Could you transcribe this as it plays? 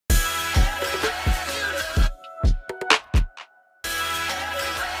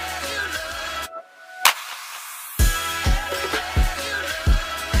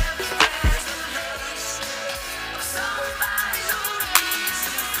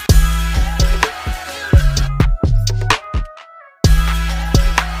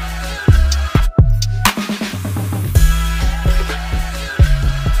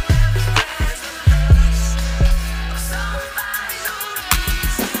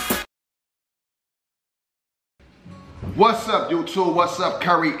What's up, YouTube? What's up,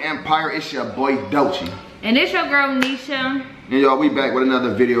 Curry Empire? It's your boy Dolce. And it's your girl Nesha. And y'all, we back with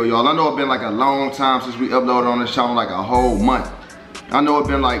another video, y'all. I know it's been like a long time since we uploaded on this channel, like a whole month. I know it's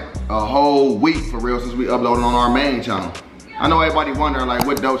been like a whole week for real since we uploaded on our main channel. I know everybody wondering like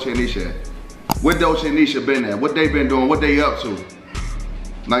what Dolce and Nesha at? What Dolce and Nesha been at? What they been doing? What they up to?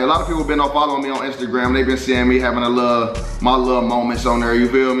 Like a lot of people been following me on Instagram. They've been seeing me having my little moments on there, you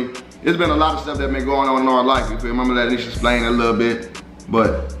feel me? It's been a lot of stuff that's been going on in our life, you feel me? I'm gonna let Nesha explain a little bit,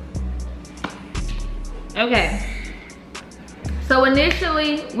 but. Okay. So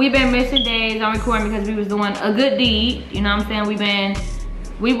initially, we've been missing days on recording because we was doing a good deed. You know what I'm saying?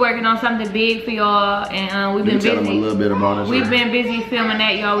 We working on something big for y'all, and we've been busy. Tell them a little bit about us. We've been busy filming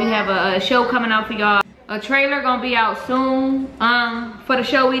that, y'all. We have a show coming out for y'all. A trailer gonna be out soon for the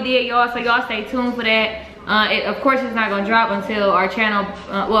show we did, y'all. So y'all stay tuned for that. Of course, it's not gonna drop until our channel.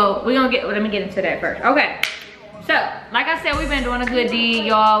 Well, let me get into that first. Okay. So, like I said, we've been doing a good deed,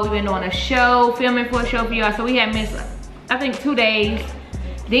 y'all. We've been doing a show, filming for a show for y'all. So we had missed, I think, 2 days.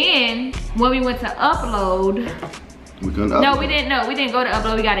 Then when we went to upload, we couldn't upload. No, we didn't go to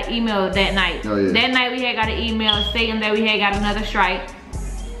upload. We got an email that night. Oh, yeah. That night we had got an email stating that we had got another strike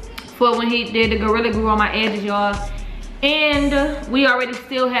for when he did the Gorilla Glue on my edges, y'all. And we already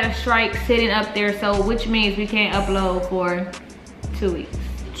still had a strike sitting up there, so which means we can't upload for 2 weeks.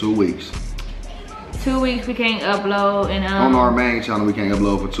 2 weeks. 2 weeks we can't upload, and on our main channel we can't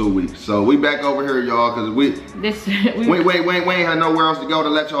upload for 2 weeks. So we back over here, y'all, cause we ain't had nowhere else to go to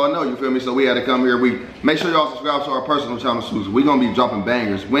let y'all know, you feel me? So we had to come here. We make sure y'all subscribe to our personal channel too. We gonna be dropping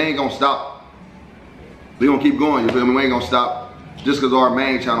bangers. We ain't gonna stop. We gonna keep going, you feel me? We ain't gonna stop just cause our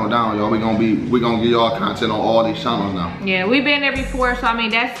main channel down, y'all. We gonna give y'all content on all these channels now. Yeah, we've been there before, so I mean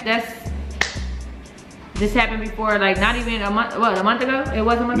this happened before, like not even a month. What, a month ago? It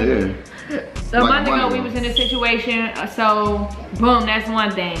was a month ago. So a month ago we was in this situation, so boom, that's one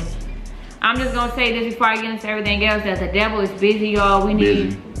thing. I'm just gonna say this before I get into everything else, that the devil is busy, y'all. We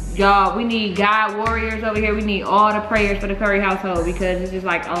need God warriors over here. We need all the prayers for the Curry household because it's just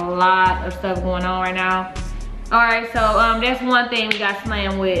like a lot of stuff going on right now. All right, so that's one thing we got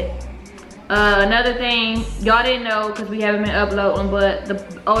slammed with. Another thing, y'all didn't know because we haven't been uploading, but the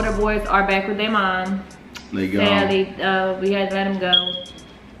older boys are back with their mom. They go. Sadly, we had to let them go.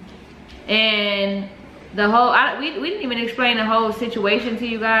 And the whole, we didn't even explain the whole situation to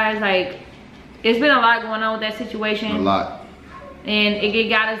you guys. Like, it's been a lot going on with that situation. A lot. And it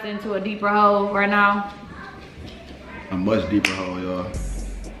got us into a deeper hole right now. A much deeper hole, y'all.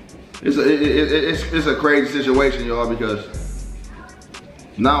 It's a crazy situation, y'all, because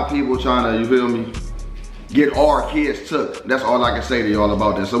now people trying to, you feel me, get our kids took. That's all I can say to y'all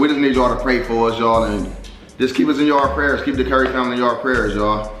about this. So we just need y'all to pray for us, y'all, and just keep us in your prayers. Keep the Curry family in your prayers,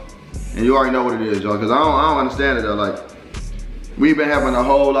 y'all. And you already know what it is, y'all, because I don't understand it though. Like, we've been having a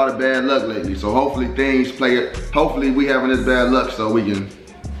whole lot of bad luck lately, so hopefully things play it. Hopefully we having this bad luck so we can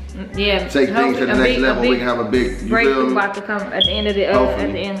take things to the next level. We can have a big breakthrough about to come at the end of the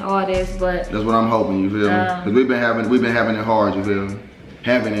all this, but that's what I'm hoping, you feel me? Because we've been having it hard, you feel me?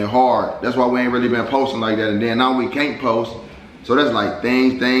 Having it hard. That's why we ain't really been posting like that, and then now we can't post. So that's like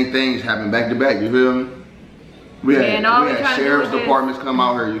things happen back to back, you feel me? We had sheriff's departments come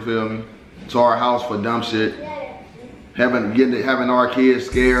out here, you feel me, to our house for dumb shit. Having our kids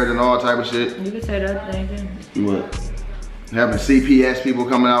scared and all type of shit. You could say the other thing too. What? Having CPS people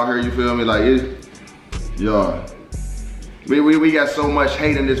coming out here, you feel me? Like, y'all. We got so much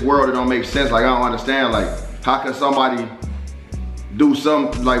hate in this world it don't make sense. Like, I don't understand. Like, how can somebody do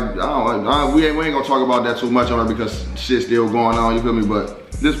something like, we ain't gonna talk about that too much on it because shit's still going on, you feel me? But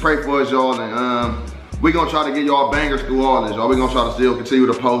just pray for us, y'all, and we gonna try to get y'all bangers through all this, y'all. We gonna try to still continue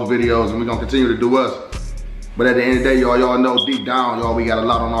to post videos and we gonna continue to do us. But at the end of the day, y'all know deep down, y'all, we got a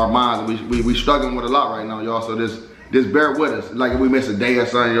lot on our minds. We struggling with a lot right now, y'all. So just bear with us. Like if we miss a day or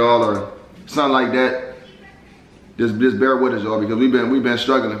something, y'all, or something like that, just bear with us, y'all, because we've been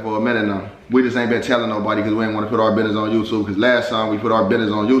struggling for a minute now. We just ain't been telling nobody because we ain't want to put our business on YouTube. Because last time we put our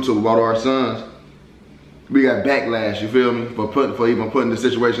business on YouTube about our sons, we got backlash, you feel me, for even putting the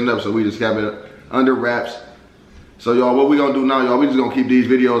situation up. So we just kept it under wraps. So y'all, what we gonna do now, y'all, we just gonna keep these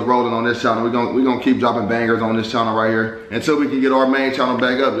videos rolling on this channel. We gonna keep dropping bangers on this channel right here until we can get our main channel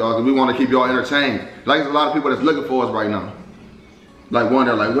back up, y'all, because we want to keep y'all entertained. Like, there's a lot of people that's looking for us right now. Like,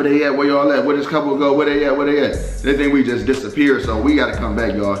 wondering, like, where they at, where y'all at, where this couple go, where they at, where they at. They think we just disappeared, so we gotta come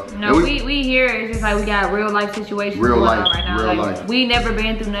back, y'all. No, we here, it's just like we got real life situations going on right now. Real life. We never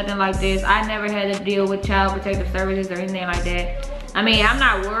been through nothing like this. I never had to deal with child protective services or anything like that. I mean, I'm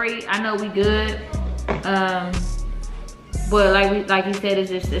not worried. I know we good. But like you said,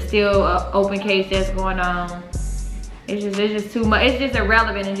 it's still an open case that's going on. It's just too much. It's just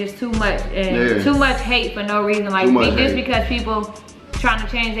irrelevant and just too much. And too much hate for no reason. Like, just because people trying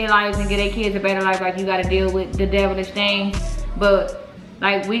to change their lives and get their kids a better life, like, you got to deal with the devilish things. But,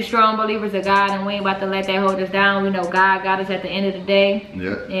 like, we strong believers of God, and we ain't about to let that hold us down. We know God got us at the end of the day.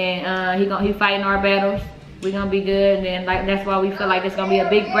 Yeah. And he fighting our battles. We gonna be good, and then, like, that's why we feel like it's gonna be a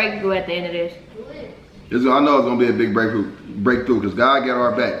big breakthrough at the end of this. I know it's gonna be a big breakthrough, because God got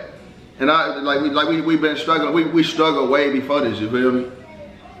our back. And we've been struggling. We struggled way before this, you feel me?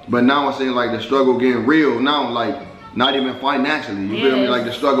 But now it seems like the struggle getting real now, like, not even financially, you feel me? Like,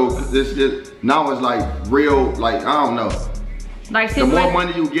 the struggle, now it's like real, like, I don't know. Like, the more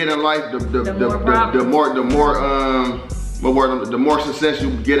money you get in life, the more success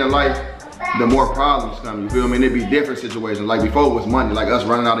you get in life, the more problems come, you feel me? And it'd be different situations. Like, before it was money, like us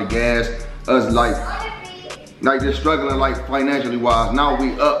running out of gas, us like just struggling, like, financially wise. Now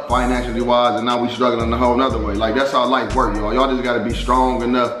we up financially wise, and now we struggling a whole nother way. Like, that's how life works, y'all. Y'all just gotta be strong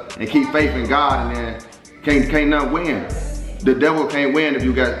enough and keep faith in God, and then can't nothing win. The devil can't win if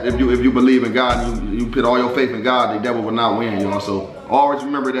you believe in God and you put all your faith in God. The devil will not win, y'all. So always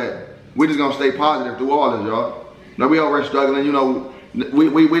remember that. We just gonna stay positive through all this, y'all. Like, we already struggling, you know.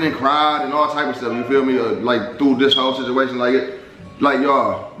 We done cried and all type of stuff, you feel me? Like, through this whole situation, like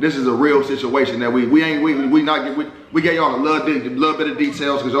y'all, this is a real situation that we gave y'all a little bit of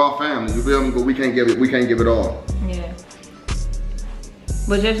details because y'all family, you feel me? But we can't give it all. Yeah.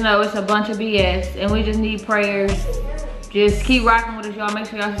 But just know it's a bunch of BS, and we just need prayers. Just keep rocking with us, y'all. Make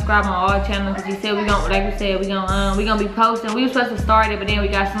sure y'all subscribe on all channels, because he said we gonna be posting. We were supposed to start it, but then we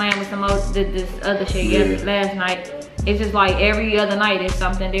got slammed with some this other shit last night. It's just like every other night it's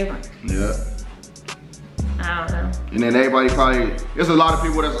something different. Yeah. I don't know. And then everybody probably, there's a lot of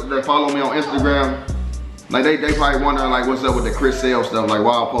people that follow me on Instagram. Like, they probably wondering, like, what's up with the Chris Sale stuff? Like,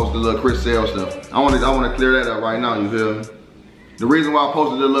 why I posted the little Chris Sale stuff. I want to clear that up right now, you feel me? The reason why I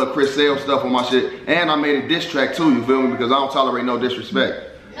posted the little Chris Sale stuff on my shit, and I made a diss track too, you feel me? Because I don't tolerate no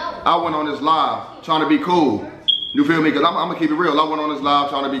disrespect. I went on this live trying to be cool. You feel me? Because I'm gonna keep it real. I went on this live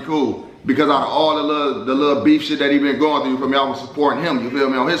trying to be cool. Because out of all the little beef shit that he been going through, you feel me? I was supporting him, you feel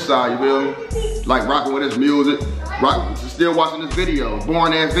me? On his side, you feel me? Like, rocking with his music, still watching his videos,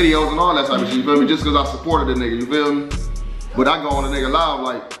 boring ass videos and all that type of shit, you feel me? Just because I supported the nigga, you feel me? But I go on the nigga live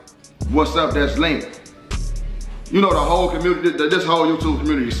like, what's up, that's Link. You know, the whole community, this whole YouTube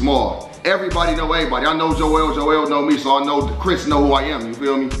community is small. Everybody know everybody. I know Joel know me, so I know Chris know who I am, you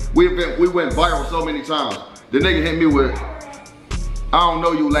feel me? We went viral so many times. The nigga hit me with, I don't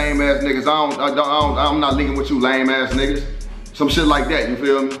know you lame ass niggas. I'm not linking with you lame ass niggas. Some shit like that, you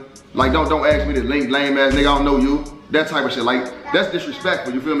feel me? Like, don't ask me to link lame ass nigga, I don't know you. That type of shit, like, that's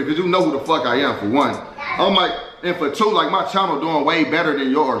disrespectful, you feel me? Cause you know who the fuck I am, for one. I'm like, and for two, like, my channel doing way better than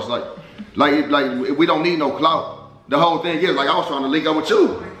yours. Like we don't need no clout. The whole thing is, like, I was trying to link up with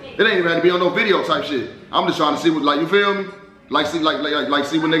you. It ain't even had to be on no video type shit. I'm just trying to see what, like, you feel me? Like, see what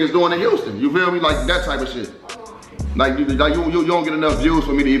niggas doing in Houston, you feel me? Like, that type of shit. Like you don't get enough views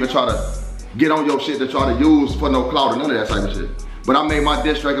for me to even try to get on your shit to try to use for no clout or none of that type of shit. But I made my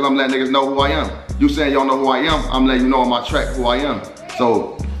diss track because I'm letting niggas know who I am. You saying y'all know who I am, I'm letting you know on my track who I am.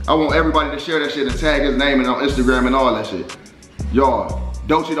 So I want everybody to share that shit and tag his name and on Instagram and all that shit. Y'all,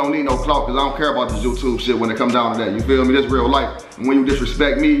 Dolce don't need no clout because I don't care about this YouTube shit when it comes down to that. You feel me? This real life. And when you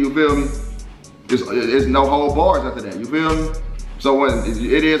disrespect me, you feel me? It's no whole bars after that. You feel me? So when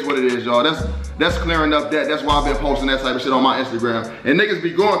it is what it is, y'all. That's clearing up that. That's why I've been posting that type of shit on my Instagram. And niggas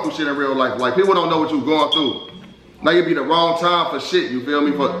be going through shit in real life. Like, people don't know what you going through. Like, it be the wrong time for shit, you feel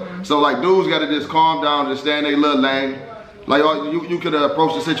me? So like, dudes gotta just calm down, just stay in their little lane. Like, you could have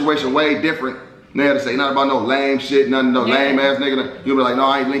approached the situation way different. They had to say nothing about no lame shit, nothing, no lame ass nigga. You'll be like, no,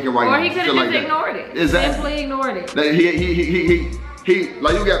 I ain't linking right now. Or he could have just ignored it. Exactly. Simply ignored it.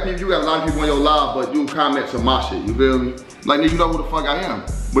 Like, you got a lot of people on your live, but you comment to my shit, you feel me? Like, nigga, you know who the fuck I am.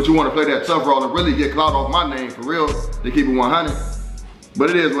 But you want to play that tough role and really get clout off my name for real, to keep it 100. But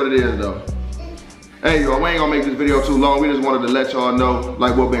it is what it is, though. Hey, y'all, we ain't gonna make this video too long. We just wanted to let y'all know,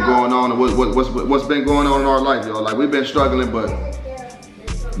 like, what's been going on and what's been going on in our life, y'all. Like, we've been struggling, but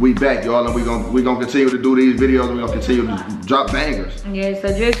we back, y'all, and we gonna continue to do these videos, and we gonna continue to drop bangers. Yeah,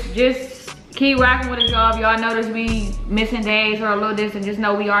 so just keep rocking with us, y'all. If y'all notice we missing days or a little distant, just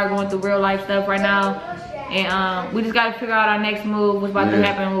know we are going through real life stuff right now. And we just gotta figure out our next move, what's about to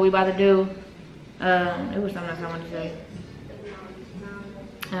happen, what we about to do. It was something else I wanted to say.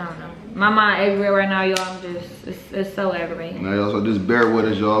 I don't know. My mind everywhere right now, y'all. I'm just, it's so aggravating. Now, y'all, so just bear with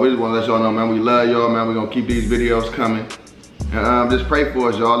us, y'all. We just want to let y'all know, man, we love y'all, man. We're going to keep these videos coming. And just pray for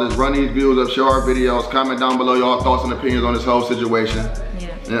us, y'all. Let's run these views up, share our videos, comment down below y'all thoughts and opinions on this whole situation.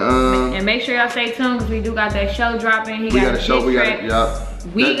 Yeah. And make sure y'all stay tuned because we do got that show dropping. We got a show. We got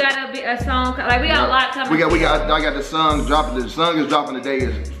We got a song. Like we got a lot coming. I got the song dropping. The song is dropping today.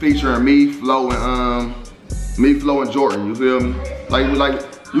 Is featuring me, Flo, and Jordan. You feel me? Like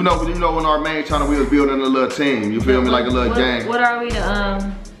you know on our main channel we was building a little team. You feel me? Like a little gang. What are we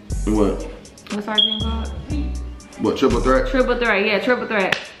What? What's our team called? What, Triple Threat? Triple Threat, yeah, Triple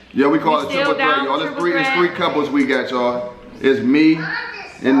Threat. Yeah, we call it Triple Threat, y'all. It's three couples we got, y'all. It's me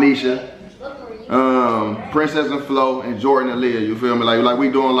and Nesha, Princess and Flo, and Jordan and Leah. You feel me? Like we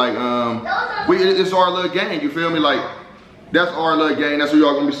doing like it's our little gang. You feel me? Like that's our little gang. That's who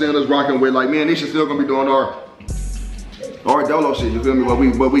y'all gonna be seeing us rocking with. Like me and Nesha still gonna be doing our dolo shit. You feel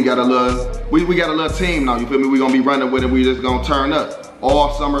me? But we got a little team now. You feel me? We gonna be running with it. We just gonna turn up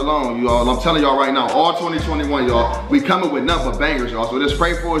all summer long, y'all. I'm telling y'all right now, all 2021, y'all. We coming with nothing but bangers, y'all. So just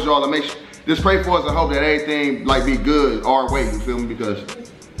pray for us, y'all. Just pray for us and hope that everything like be good our way. You feel me? Because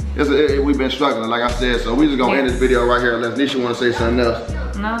we've been struggling, like I said. So we just gonna end this video right here unless Nesha wanna say something else.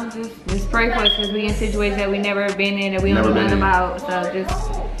 No, just pray for us because we in situations that we never been in, that we don't know nothing about. So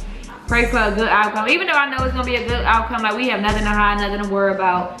just pray for a good outcome. Even though I know it's gonna be a good outcome, like we have nothing to hide, nothing to worry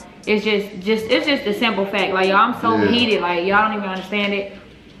about. It's just a simple fact. Like y'all, I'm so heated. Like y'all don't even understand it.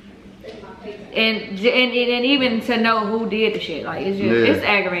 And even to know who did the shit, like it's just it's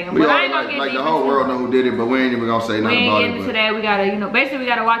aggravating. But I ain't gonna get like the whole world know who did it, but we ain't even gonna say nothing about it. We ain't getting into that. We gotta, basically we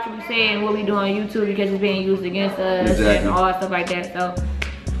gotta watch what we say and what we do on YouTube because it's being used against us and all that stuff like that. So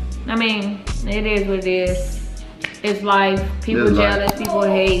I mean, it is what it is. It's life. People jealous. People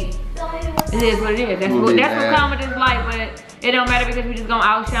hate. It is what it is. That's what comes with this life. But it don't matter because we just gonna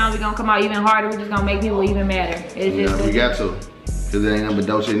outshine. We gonna come out even harder. We just gonna make people even madder. It's just we got to, cause it ain't nothing but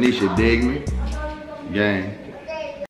Dolce and Nesha. Dig me, gang.